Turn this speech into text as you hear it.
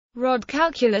Rod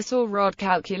calculus or rod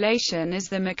calculation is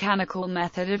the mechanical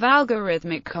method of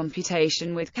algorithmic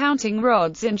computation with counting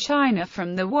rods in China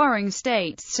from the Warring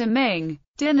States to Ming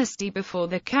Dynasty before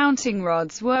the counting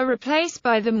rods were replaced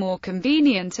by the more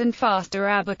convenient and faster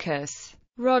abacus.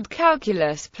 Rod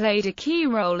calculus played a key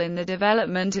role in the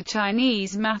development of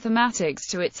Chinese mathematics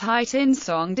to its height in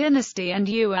Song Dynasty and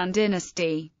Yuan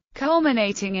Dynasty,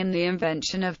 culminating in the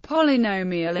invention of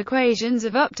polynomial equations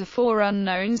of up to 4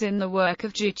 unknowns in the work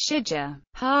of Zhu Shijie.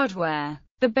 Hardware.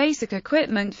 The basic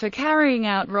equipment for carrying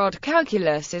out rod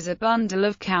calculus is a bundle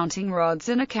of counting rods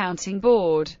and a counting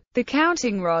board. The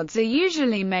counting rods are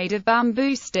usually made of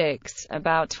bamboo sticks,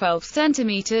 about 12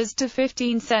 cm to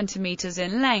 15 cm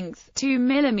in length, 2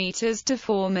 mm to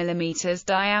 4 mm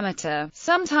diameter,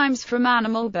 sometimes from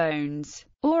animal bones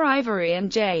or ivory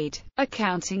and jade. A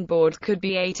counting board could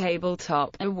be a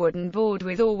tabletop, a wooden board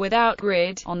with or without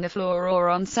grid, on the floor or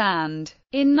on sand.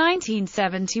 In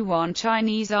 1971,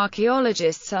 Chinese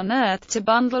archaeologists unearthed a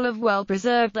bundle of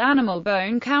well-preserved animal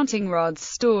bone counting rods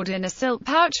stored in a silk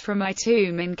pouch from a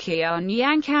tomb in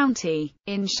Qianyang County,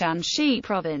 in Shanxi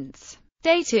Province,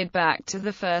 dated back to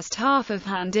the first half of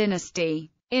Han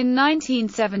Dynasty. In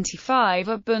 1975,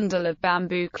 a bundle of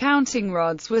bamboo counting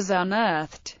rods was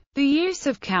unearthed. The use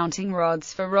of counting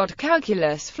rods for rod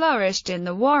calculus flourished in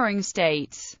the Warring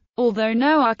States, although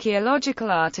no archaeological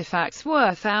artifacts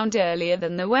were found earlier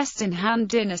than the Western Han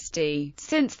Dynasty,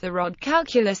 since the rod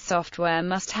calculus software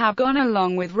must have gone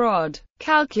along with rod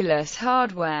calculus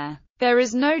hardware. There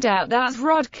is no doubt that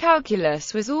rod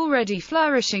calculus was already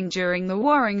flourishing during the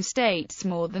Warring States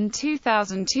more than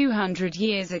 2,200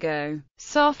 years ago.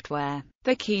 Software.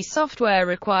 The key software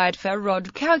required for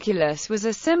rod calculus was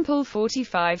a simple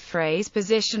 45-phrase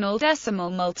positional decimal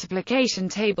multiplication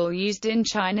table used in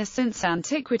China since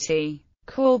antiquity,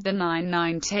 called the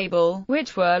 99 table,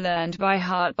 which were learned by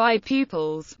heart by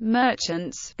pupils,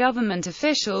 merchants, government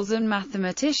officials and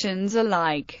mathematicians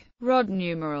alike. Rod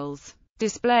numerals.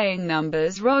 Displaying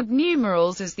numbers. Rod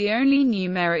numerals is the only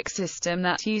numeric system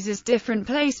that uses different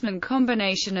placement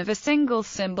combination of a single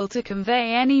symbol to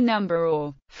convey any number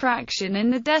or fraction in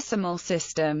the decimal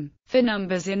system. For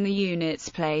numbers in the units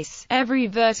place, every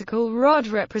vertical rod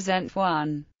represent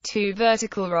 1, 2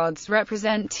 vertical rods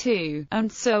represent 2,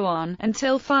 and so on,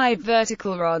 until 5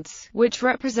 vertical rods, which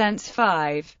represents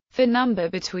 5. For number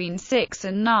between 6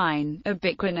 and 9, a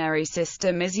biquinary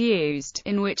system is used,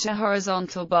 in which a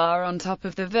horizontal bar on top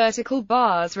of the vertical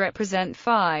bars represent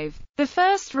 5. The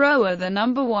first row are the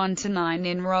number 1 to 9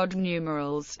 in rod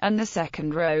numerals, and the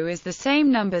second row is the same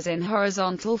numbers in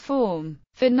horizontal form.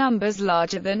 For numbers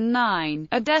larger than 9,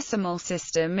 a decimal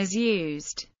system is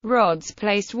used. Rods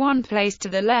placed one place to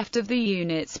the left of the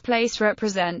units place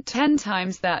represent 10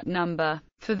 times that number.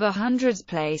 For the hundreds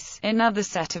place, another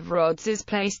set of rods is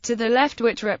placed to the left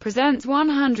which represents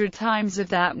 100 times of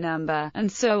that number,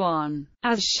 and so on.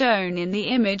 As shown in the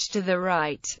image to the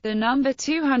right, the number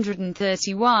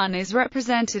 231 is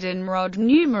represented in rod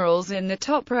numerals in the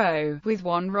top row, with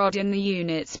 1 rod in the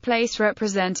units place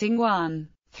representing 1.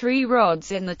 3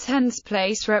 rods in the tens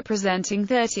place representing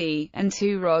 30, and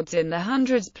 2 rods in the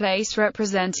hundreds place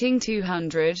representing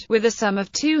 200, with a sum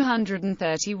of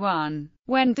 231.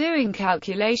 When doing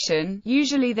calculation,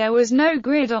 usually there was no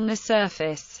grid on the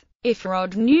surface. If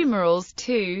rod numerals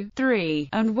 2, 3,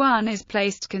 and 1 is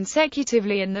placed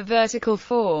consecutively in the vertical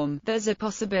form, there's a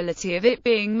possibility of it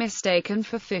being mistaken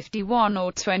for 51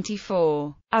 or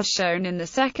 24, as shown in the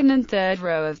second and third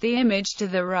row of the image to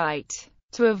the right.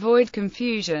 To avoid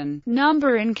confusion,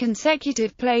 number in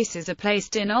consecutive places are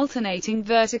placed in alternating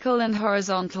vertical and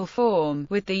horizontal form,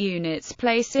 with the units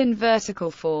placed in vertical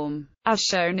form, as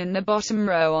shown in the bottom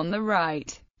row on the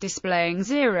right. Displaying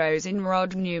zeros in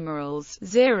rod numerals.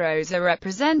 Zeros are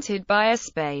represented by a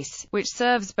space, which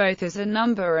serves both as a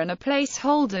number and a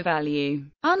placeholder value.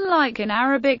 Unlike in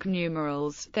Arabic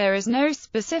numerals, there is no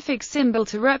specific symbol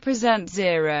to represent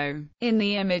 0. In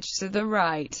the image to the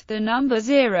right, the number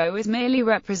 0 is merely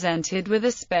represented with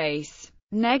a space.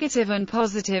 Negative and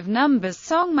positive numbers.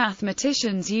 Song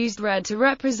mathematicians used red to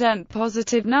represent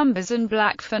positive numbers and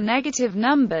black for negative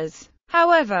numbers.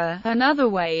 However, another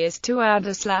way is to add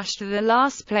a slash to the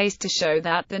last place to show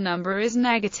that the number is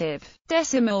negative.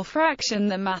 Decimal fraction.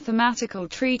 The mathematical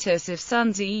treatise of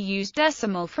Sun Tzu used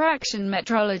decimal fraction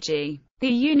metrology. The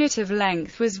unit of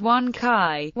length was 1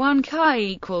 kai. 1 kai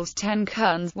equals 10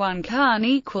 kuns, 1 kun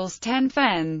equals 10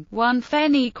 fen, 1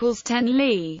 fen equals 10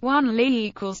 li, 1 li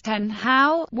equals 10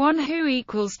 hao, 1 hu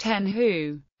equals 10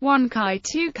 hu. 1 kai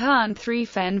 2 kun 3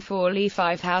 fen 4 li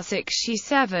 5 hao 6 shi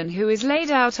 7 hu is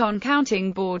laid out on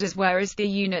counting borders, whereas the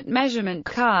unit measurement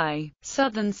kai.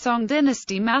 Southern Song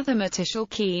Dynasty mathematician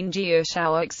Qin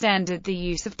Jiushao extended the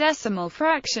use of decimal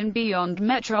fraction beyond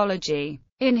metrology.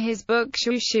 In his book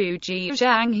Zhu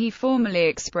Shijie, he formally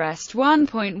expressed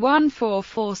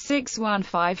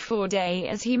 1.1446154 day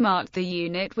as he marked the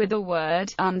unit with a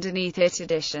word underneath it,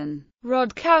 addition.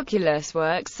 Rod calculus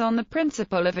works on the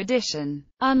principle of addition.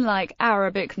 Unlike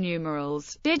Arabic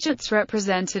numerals, digits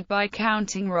represented by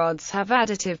counting rods have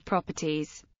additive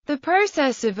properties. The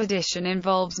process of addition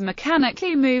involves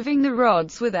mechanically moving the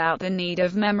rods without the need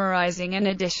of memorizing an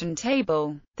addition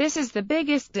table. This is the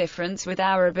biggest difference with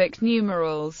Arabic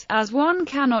numerals, as one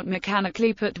cannot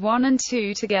mechanically put 1 and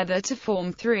 2 together to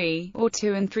form 3, or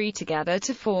 2 and 3 together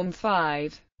to form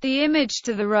 5. The image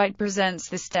to the right presents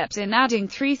the steps in adding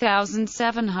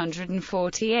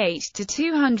 3748 to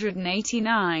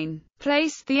 289.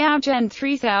 Place the addend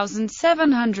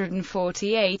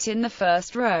 3748 in the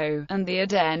first row, and the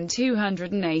addend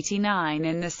 289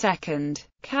 in the second.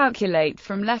 Calculate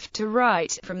from left to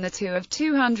right, from the 2 of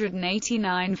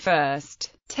 289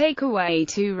 first. Take away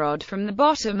 2 rod from the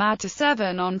bottom, add to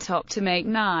 7 on top to make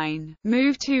 9.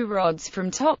 Move 2 rods from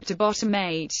top to bottom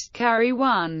 8. Carry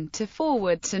 1 to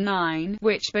forward to 9,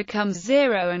 which becomes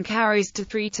 0 and carries to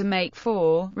 3 to make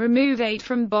 4. Remove 8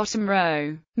 from bottom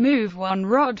row. Move 1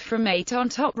 rod from 8 on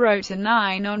top row to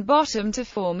 9 on bottom to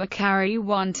form a carry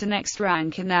 1 to next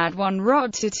rank, and add 1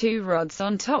 rod to 2 rods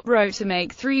on top row to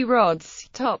make 3 rods.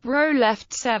 Top row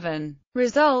left 7.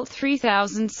 Result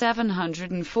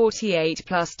 3748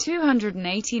 plus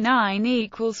 289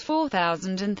 equals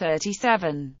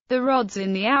 4037. The rods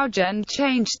in the addend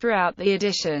change throughout the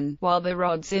addition, while the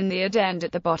rods in the addend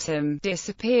at the bottom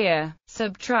disappear.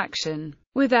 Subtraction.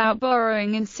 Without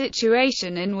borrowing, in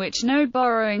situation in which no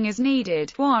borrowing is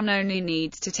needed, one only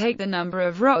needs to take the number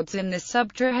of rods in the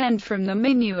subtrahend from the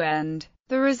minuend.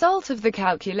 The result of the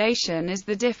calculation is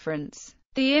the difference.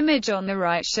 The image on the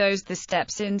right shows the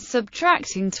steps in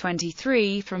subtracting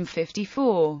 23 from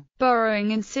 54.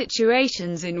 Borrowing in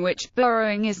situations in which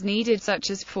borrowing is needed, such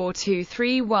as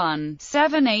 4231,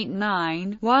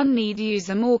 789, one need use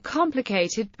a more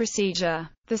complicated procedure.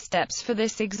 The steps for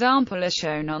this example are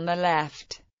shown on the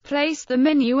left. Place the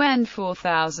minuend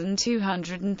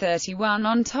 4231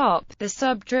 on top, the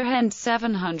subtrahend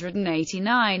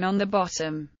 789 on the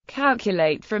bottom.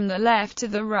 Calculate from the left to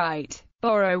the right.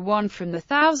 Borrow 1 from the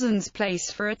thousands place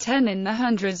for a 10 in the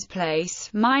hundreds place,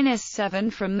 minus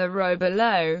 7 from the row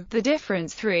below. The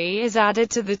difference 3 is added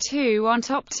to the 2 on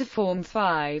top to form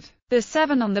 5. The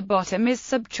 7 on the bottom is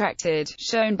subtracted,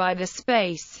 shown by the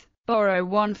space. Borrow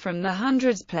 1 from the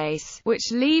hundreds place,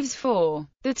 which leaves 4.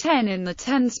 The 10 in the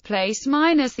tens place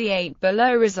minus the 8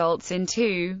 below results in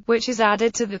 2, which is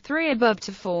added to the 3 above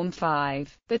to form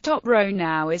 5. The top row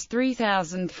now is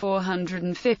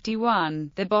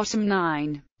 3451, the bottom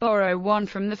 9. Borrow 1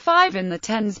 from the 5 in the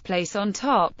tens place on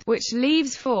top, which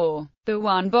leaves 4. The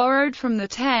 1 borrowed from the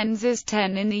tens is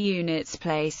 10 in the units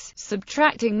place,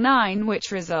 subtracting 9,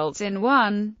 which results in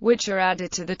 1, which are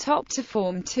added to the top to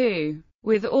form 2.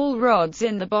 With all rods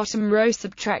in the bottom row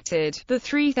subtracted, the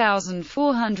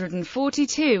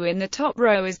 3442 in the top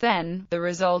row is then the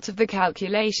result of the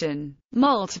calculation.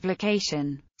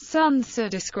 Multiplication. Sun Tzu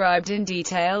described in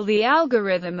detail the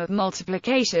algorithm of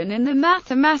multiplication in the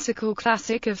mathematical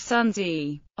classic of Sun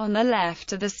Tzu. On the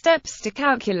left are the steps to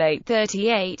calculate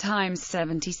 38 times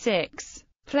 76.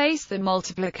 Place the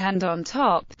multiplicand on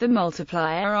top, the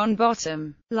multiplier on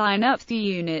bottom. Line up the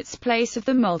units place of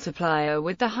the multiplier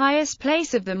with the highest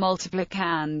place of the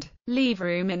multiplicand. Leave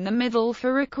room in the middle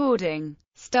for recording.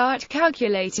 Start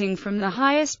calculating from the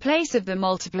highest place of the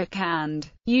multiplicand.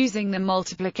 Using the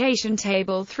multiplication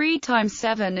table, 3 times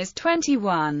 7 is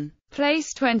 21.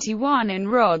 Place 21 in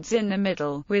rods in the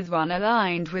middle, with 1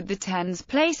 aligned with the tens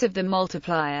place of the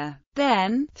multiplier.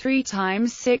 Then, 3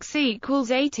 times 6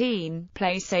 equals 18.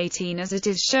 Place 18 as it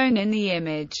is shown in the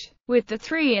image. With the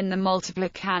 3 in the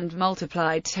multiplicand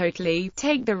multiplied totally,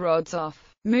 take the rods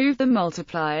off. Move the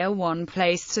multiplier 1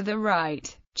 place to the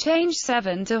right. Change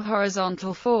 7 to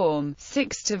horizontal form,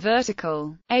 6 to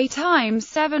vertical. A times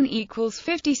 7 equals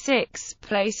 56.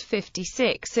 Place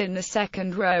 56 in the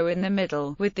second row in the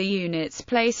middle, with the units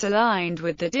place aligned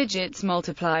with the digits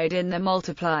multiplied in the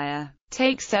multiplier.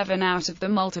 Take 7 out of the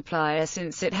multiplier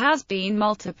since it has been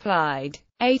multiplied.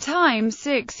 A times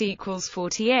 6 equals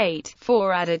 48.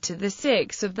 4 added to the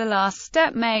 6 of the last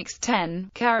step makes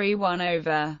 10. Carry 1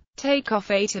 over. Take off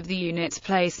 8 of the units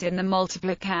place in the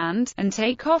multiplicand, and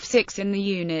take off 6 in the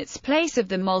units place of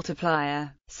the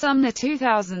multiplier. Sum the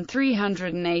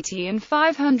 2380 and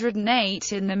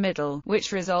 508 in the middle,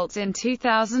 which results in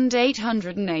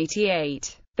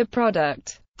 2888. The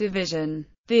product. Division.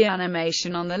 The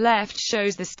animation on the left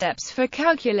shows the steps for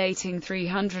calculating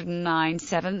 309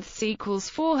 sevenths equals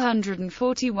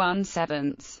 441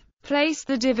 sevenths. Place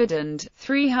the dividend,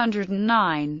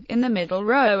 309, in the middle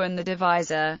row and the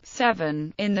divisor,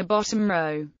 7, in the bottom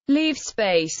row. Leave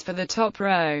space for the top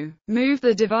row. Move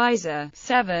the divisor,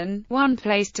 7, one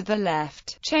place to the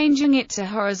left, changing it to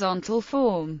horizontal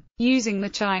form. Using the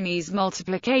Chinese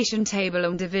multiplication table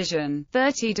and division,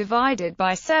 30 divided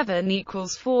by 7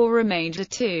 equals 4 remainder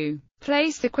 2.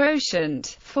 Place the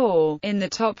quotient, 4, in the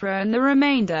top row and the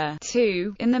remainder,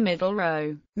 2, in the middle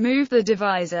row. Move the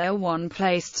divisor one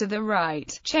place to the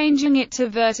right, changing it to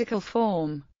vertical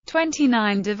form.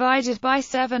 29 divided by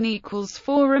 7 equals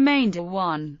 4 remainder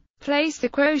 1. Place the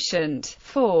quotient,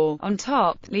 4, on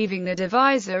top, leaving the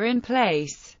divisor in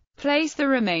place. Place the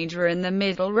remainder in the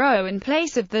middle row in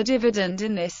place of the dividend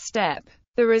in this step.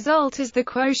 The result is the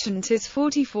quotient is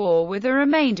 44 with a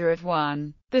remainder of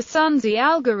 1. The Sunzi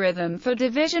algorithm for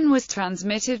division was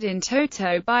transmitted in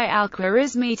toto by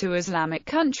Al-Khwarizmi to Islamic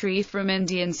country from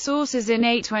Indian sources in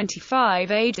 825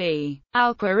 AD.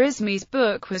 Al-Khwarizmi's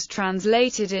book was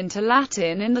translated into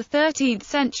Latin in the 13th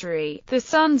century. The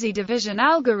Sunzi division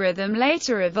algorithm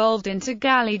later evolved into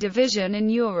Gali division in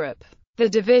Europe. The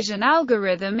division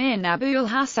algorithm in Abul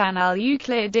Hasan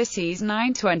al-Euclidis's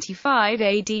 925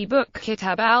 AD book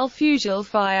Kitab al-Fujal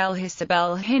fi al-Hisab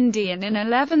al-Hindi and in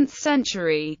 11th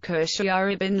century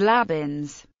Kushayar ibn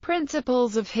Labin's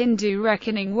principles of Hindu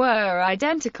reckoning were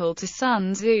identical to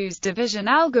Sun Tzu's division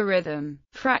algorithm.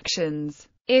 Fractions.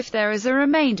 If there is a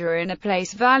remainder in a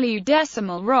place-value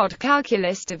decimal Rod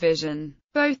calculus division,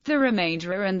 both the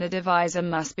remainder and the divisor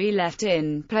must be left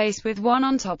in place with one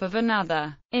on top of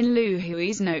another. In Lu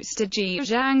Hui's notes to Ji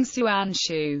Zhang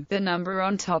Suanshu, the number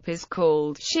on top is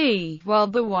called Shi, while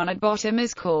the one at bottom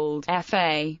is called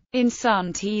Fa. In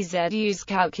Sun Tzu's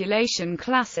calculation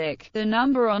classic, the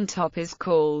number on top is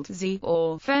called Z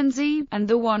or Fenzi, and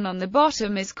the one on the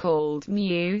bottom is called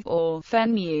Mu or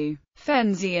Fenmu.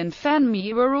 Fenzi and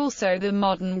Fenmu are also the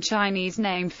modern Chinese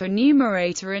name for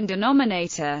numerator and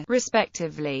denominator,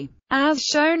 respectively. As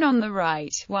shown on the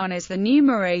right, 1 is the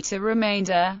numerator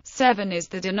remainder, 7 is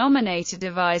the denominator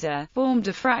divisor, formed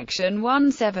a fraction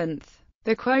 1/7.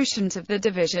 The quotient of the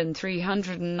division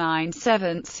 309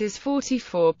 sevenths is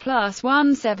 44 plus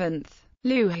 1/7.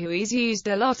 Lu Hui's used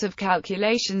a lot of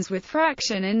calculations with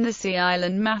fraction in the Sea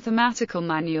Island Mathematical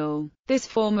Manual. This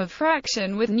form of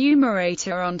fraction with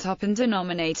numerator on top and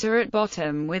denominator at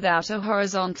bottom without a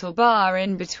horizontal bar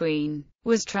in between,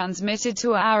 was transmitted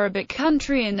to Arabic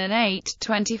country in an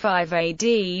 825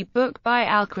 AD book by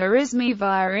Al-Khwarizmi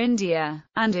via India,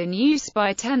 and in use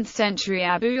by 10th century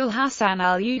Abul Hasan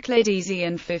al-Euclidisi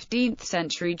and 15th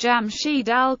century Jamshid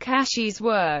al-Kashi's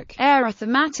work,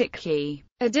 Arithmetic.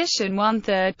 Addition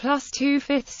 1/3 plus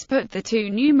 2/5. Put the two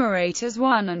numerators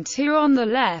 1 and 2 on the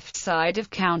left side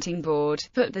of counting board.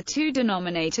 Put the two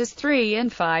denominators 3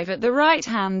 and 5 at the right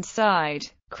hand side.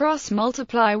 Cross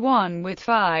multiply 1 with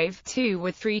 5, 2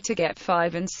 with 3 to get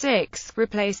 5 and 6.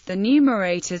 Replace the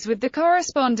numerators with the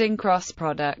corresponding cross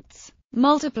products.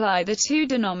 Multiply the two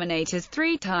denominators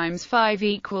 3 times 5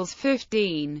 equals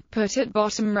 15. Put at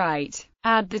bottom right.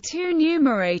 Add the two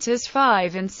numerators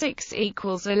 5 and 6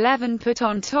 equals 11. Put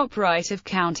on top right of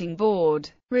counting board.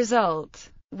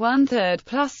 Result. 1/3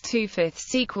 plus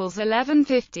 2/5 equals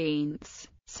 11/15.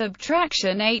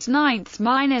 Subtraction 8/9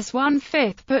 minus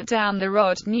 1/5. Put down the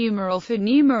Rod numeral for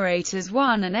numerators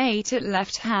 1 and 8 at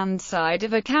left-hand side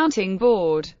of a counting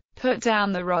board. Put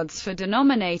down the rods for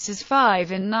denominators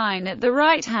 5 and 9 at the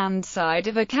right-hand side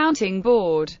of a counting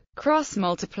board.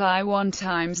 Cross-multiply 1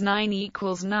 times 9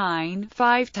 equals 9,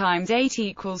 5 times 8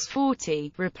 equals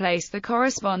 40. Replace the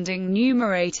corresponding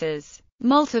numerators.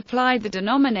 Multiply the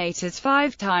denominators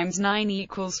 5 times 9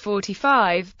 equals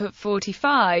 45. Put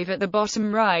 45 at the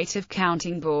bottom right of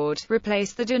counting board.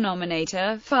 Replace the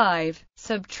denominator 5.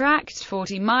 Subtract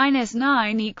 40 minus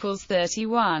 9 equals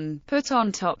 31. Put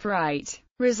on top right.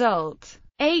 Result.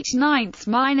 8/9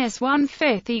 minus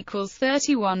 1/5 equals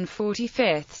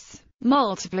 31/45.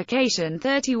 Multiplication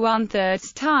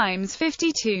 31/3 times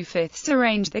 52/5.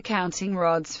 Arrange the counting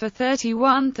rods for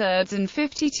 31/3 and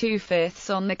 52/5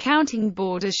 on the counting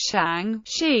board as Shang,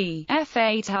 Shi,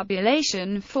 Fa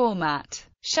tabulation format.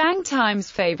 Shang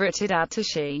times favorited add to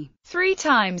Shi. 3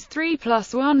 times 3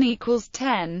 plus 1 equals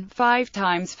 10, 5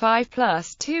 times 5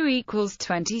 plus 2 equals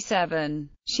 27.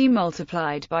 Shi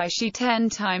multiplied by Shi 10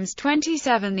 times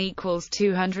 27 equals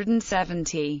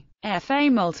 270. Fa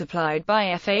multiplied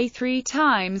by Fa 3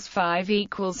 times 5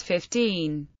 equals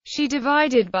 15. Shi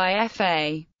divided by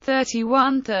Fa,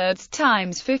 31/3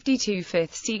 times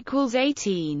 52/5 equals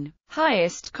 18.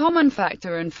 Highest common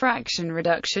factor and fraction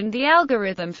reduction. The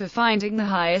algorithm for finding the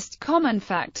highest common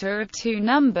factor of two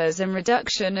numbers and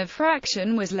reduction of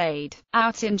fraction was laid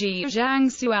out in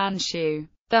Jiangsuanshu.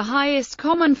 The highest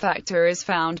common factor is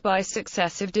found by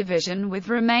successive division with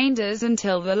remainders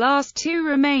until the last two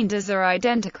remainders are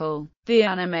identical. The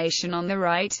animation on the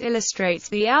right illustrates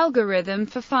the algorithm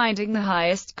for finding the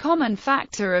highest common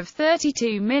factor of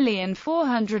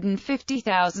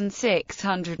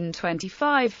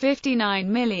 32,450,625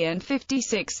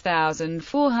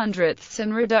 59,056,400ths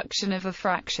and reduction of a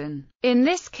fraction. In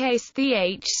this case the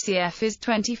HCF is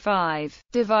 25.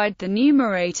 Divide the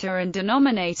numerator and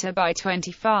denominator by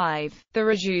 25. The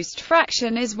reduced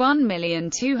fraction is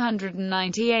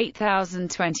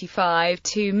 1,298,025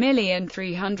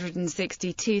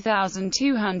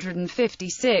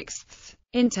 2,362,256.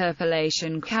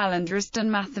 Interpolation. Calendarist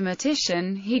and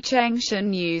mathematician He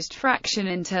Chengshen used fraction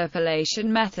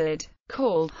interpolation method,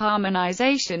 called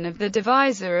harmonization of the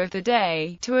divisor of the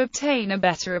day, to obtain a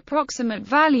better approximate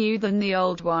value than the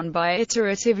old one by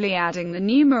iteratively adding the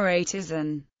numerators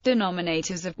and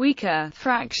denominators of weaker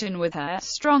fraction with a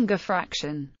stronger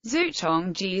fraction. Zhu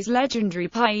Shijie's legendary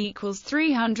pi equals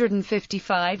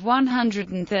 355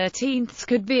 113ths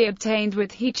could be obtained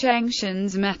with He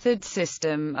Chengshen's method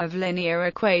system of linear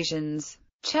equations.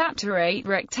 Chapter 8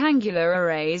 Rectangular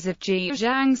arrays of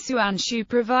Jiangsuanshu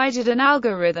provided an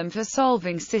algorithm for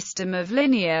solving system of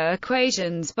linear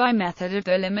equations by method of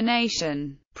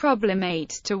elimination. Problem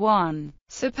 8-1.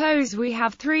 Suppose we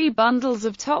have 3 bundles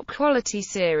of top-quality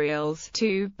cereals,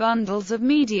 2 bundles of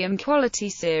medium-quality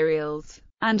cereals,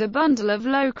 and a bundle of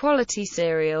low-quality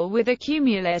cereal with a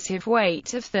cumulative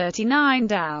weight of 39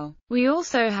 Tao. We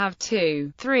also have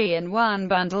 2, 3 and 1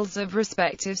 bundles of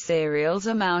respective cereals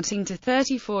amounting to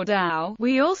 34 Tao.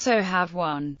 We also have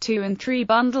 1, 2 and 3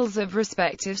 bundles of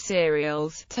respective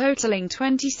cereals, totaling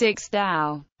 26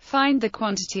 Tao. Find the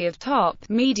quantity of top,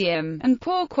 medium, and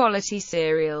poor quality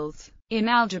cereals. In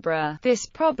algebra, this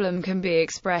problem can be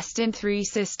expressed in 3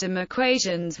 system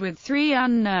equations with 3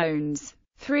 unknowns.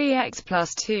 3x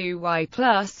plus 2y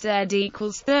plus z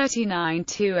equals 39,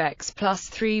 2x plus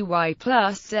 3y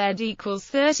plus z equals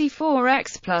 34,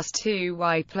 x plus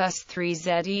 2y plus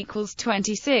 3z equals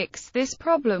 26. This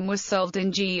problem was solved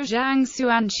in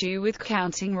Jiangsuanshu with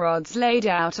counting rods laid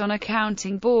out on a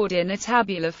counting board in a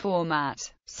tabular format,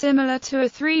 similar to a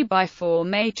 3x4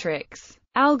 matrix.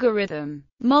 Algorithm.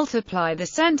 Multiply the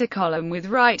center column with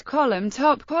right column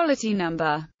top quality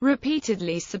number.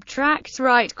 Repeatedly subtract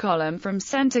right column from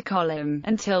center column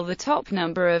until the top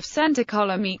number of center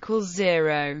column equals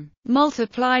 0.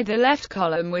 Multiply the left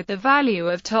column with the value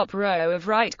of top row of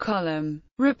right column.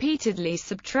 Repeatedly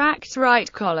subtract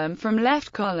right column from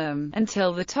left column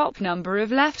until the top number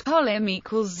of left column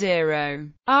equals 0.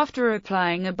 After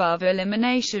applying above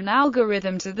elimination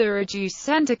algorithm to the reduced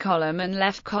center column and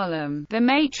left column, the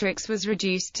matrix was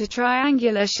reduced to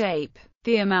triangular shape.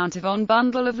 The amount of one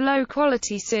bundle of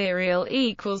low-quality cereal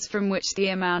equals from which the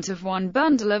amount of one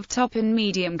bundle of top and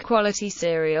medium-quality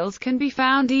cereals can be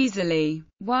found easily.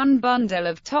 One bundle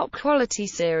of top-quality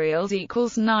cereals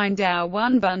equals 9 Tao.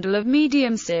 One bundle of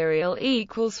medium cereal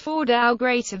equals 4 Tao.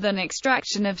 Greater than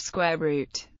extraction of square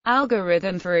root.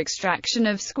 Algorithm for extraction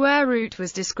of square root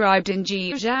was described in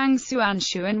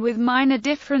Jiangsuanshu and with minor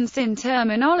difference in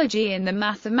terminology in the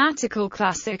mathematical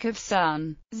classic of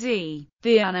Sun Zi.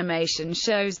 The animation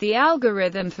shows the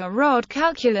algorithm for Rod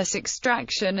calculus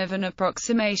extraction of an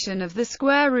approximation of the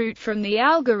square root from the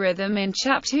algorithm in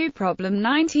Chapter 2 Problem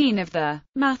 19 of the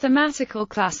mathematical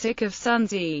classic of Sun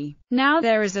Zi. Now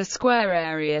there is a square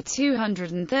area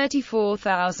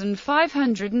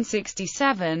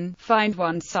 234,567. Find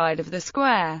one side of the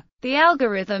square. The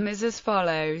algorithm is as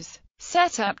follows.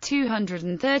 Set up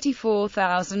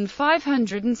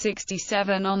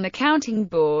 234,567 on the counting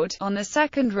board, on the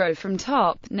second row from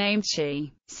top, named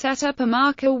Chi. Set up a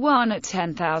marker 1 at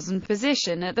 10,000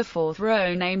 position at the fourth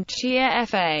row named Chia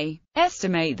FA.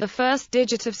 Estimate the first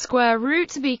digit of square root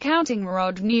to be counting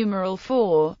rod numeral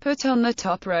 4, put on the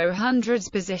top row hundreds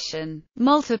position.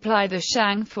 Multiply the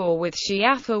Shang 4 with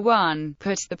Xia for 1,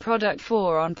 put the product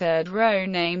 4 on third row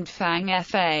named Fang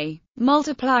FA.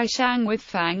 Multiply Shang with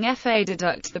Fang FA,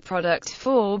 deduct the product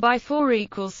 4 by 4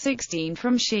 equals 16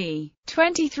 from Xi.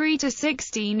 23 to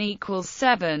 16 equals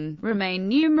 7, remain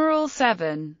numeral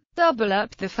 7. Double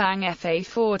up the Fang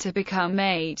FA4 to become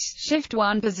 8, shift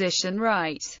 1 position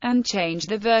right, and change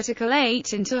the vertical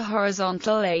 8 into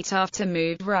horizontal 8 after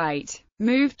moved right.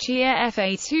 Move Chia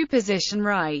FA2 position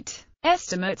right.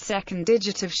 Estimate second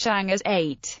digit of Shang as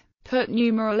 8. Put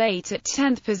numeral 8 at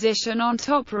 10th position on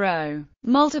top row.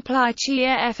 Multiply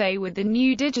Chia FA with the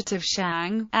new digit of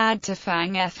Shang, add to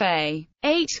Fang FA.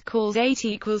 8 called 8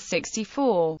 equals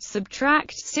 64.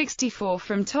 Subtract 64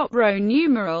 from top row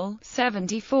numeral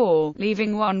 74,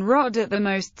 leaving 1 rod at the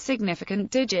most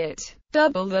significant digit.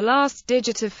 Double the last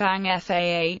digit of Fang FA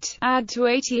 8, add to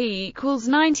 80 equals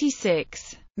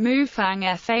 96. Move Fang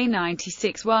FA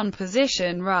 96 1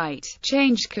 position right.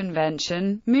 Change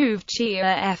convention. Move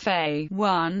Chia FA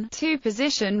 1 2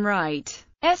 position right.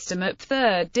 Estimate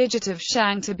third digit of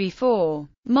Shang to be 4.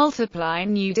 Multiply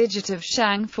new digit of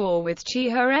Shang 4 with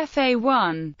Chia FA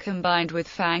 1, combined with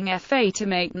Fang FA to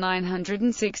make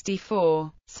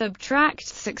 964. Subtract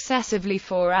successively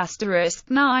 4 *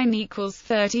 9 equals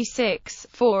 36,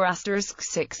 4 *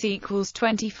 6 equals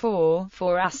 24,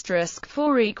 4 *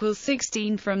 4 equals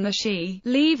 16 from the Xi,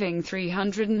 leaving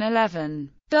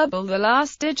 311. Double the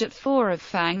last digit 4 of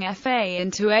Fang FA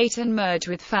into 8 and merge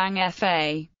with Fang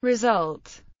FA.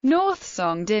 Result. North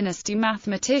Song Dynasty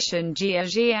mathematician Zhu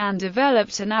Shijie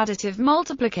developed an additive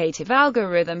multiplicative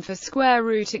algorithm for square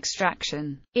root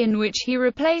extraction, in which he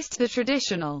replaced the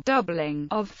traditional doubling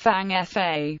of Fang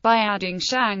FA by adding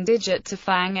Shang digit to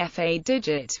Fang FA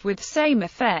digit with same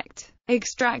effect.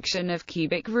 Extraction of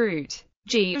cubic root.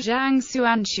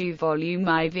 Jiangsuanshu Volume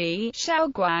IV,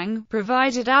 Shaoguang,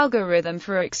 provided algorithm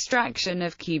for extraction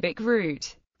of cubic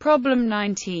root. Problem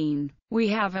 19. We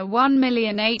have a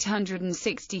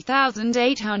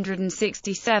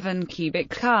 1,860,867 cubic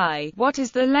chi. What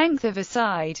is the length of a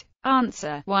side?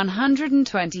 Answer: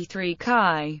 123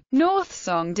 chi. North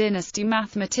Song Dynasty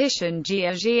mathematician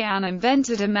Zhu Shijie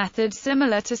invented a method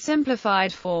similar to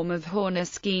simplified form of Horner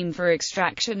scheme for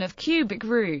extraction of cubic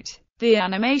root. The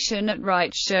animation at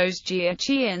right shows Zhu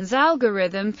Shijien's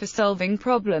algorithm for solving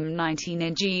problem 19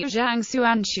 in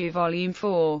Jiangsuanshu Volume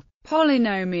 4.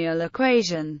 Polynomial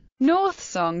equation. North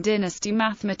Song Dynasty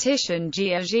mathematician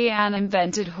Zhu Shijie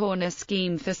invented Horner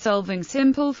scheme for solving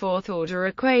simple fourth-order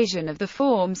equation of the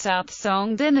form. South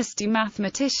Song Dynasty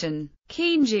mathematician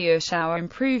Qin Jiushao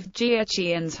improved Zhu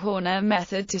Shijien's Horner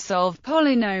method to solve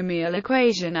polynomial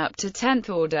equation up to 10th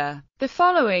order. The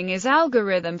following is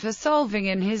algorithm for solving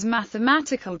in his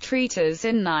mathematical treatise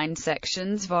in 9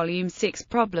 sections, Volume 6,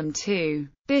 Problem 2.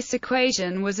 This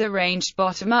equation was arranged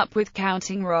bottom-up with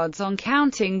counting rods on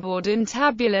counting board in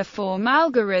tabular form.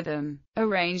 Algorithm.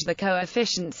 Arrange the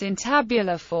coefficients in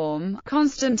tabular form.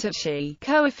 Constant at Xi,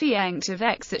 coefficient of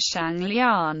x at Shang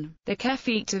Lian, the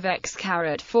coefficient of x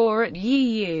caret 4 at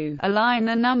Yu. Align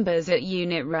the numbers at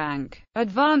unit rank.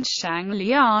 Advance Shang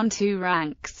Lian 2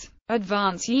 ranks.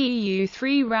 Advance Yu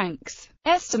 3 ranks.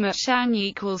 Estimate Shang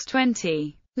equals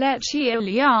 20. Let Xi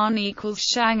Lian equals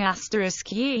Shang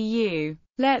 * Yu.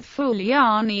 Let Fu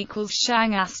Lian equals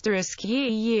Shang *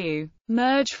 Yu.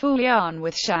 Merge Fu Lian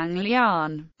with Shang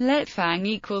Lian. Let Fang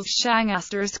equals Shang *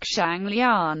 Shang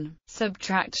Lian.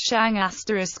 Subtract Shang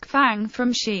 * Fang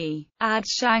from Xi. Add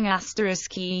Shang *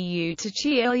 Yu to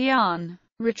Xi Lian.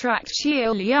 Retract Xi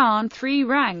Lian 3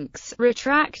 ranks.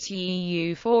 Retract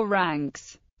Yu 4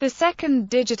 ranks. The second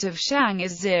digit of Shang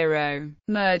is 0.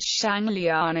 Merge Shang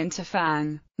Lian into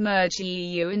Fang. Merge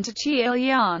Yu into Xi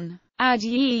Lian. Add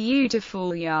Yu to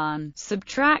Fu Lian.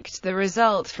 Subtract the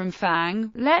result from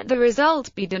Fang. Let the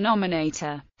result be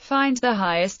denominator. Find the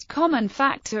highest common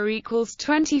factor equals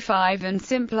 25 and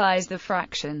simplifies the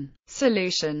fraction.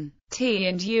 Solution. T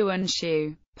and Yuan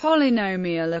Shu.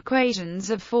 Polynomial equations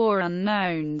of 4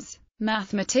 unknowns.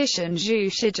 Mathematician Zhu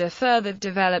Shijie further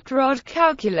developed Rod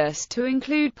calculus to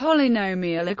include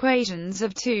polynomial equations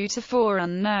of 2 to 4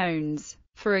 unknowns.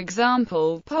 For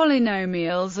example,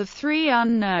 polynomials of 3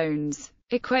 unknowns.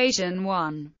 Equation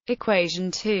 1,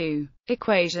 Equation 2,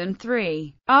 Equation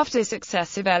 3. After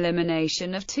successive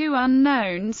elimination of 2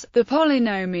 unknowns, the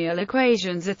polynomial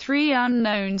equations of 3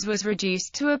 unknowns was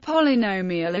reduced to a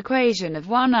polynomial equation of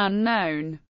 1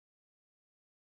 unknown.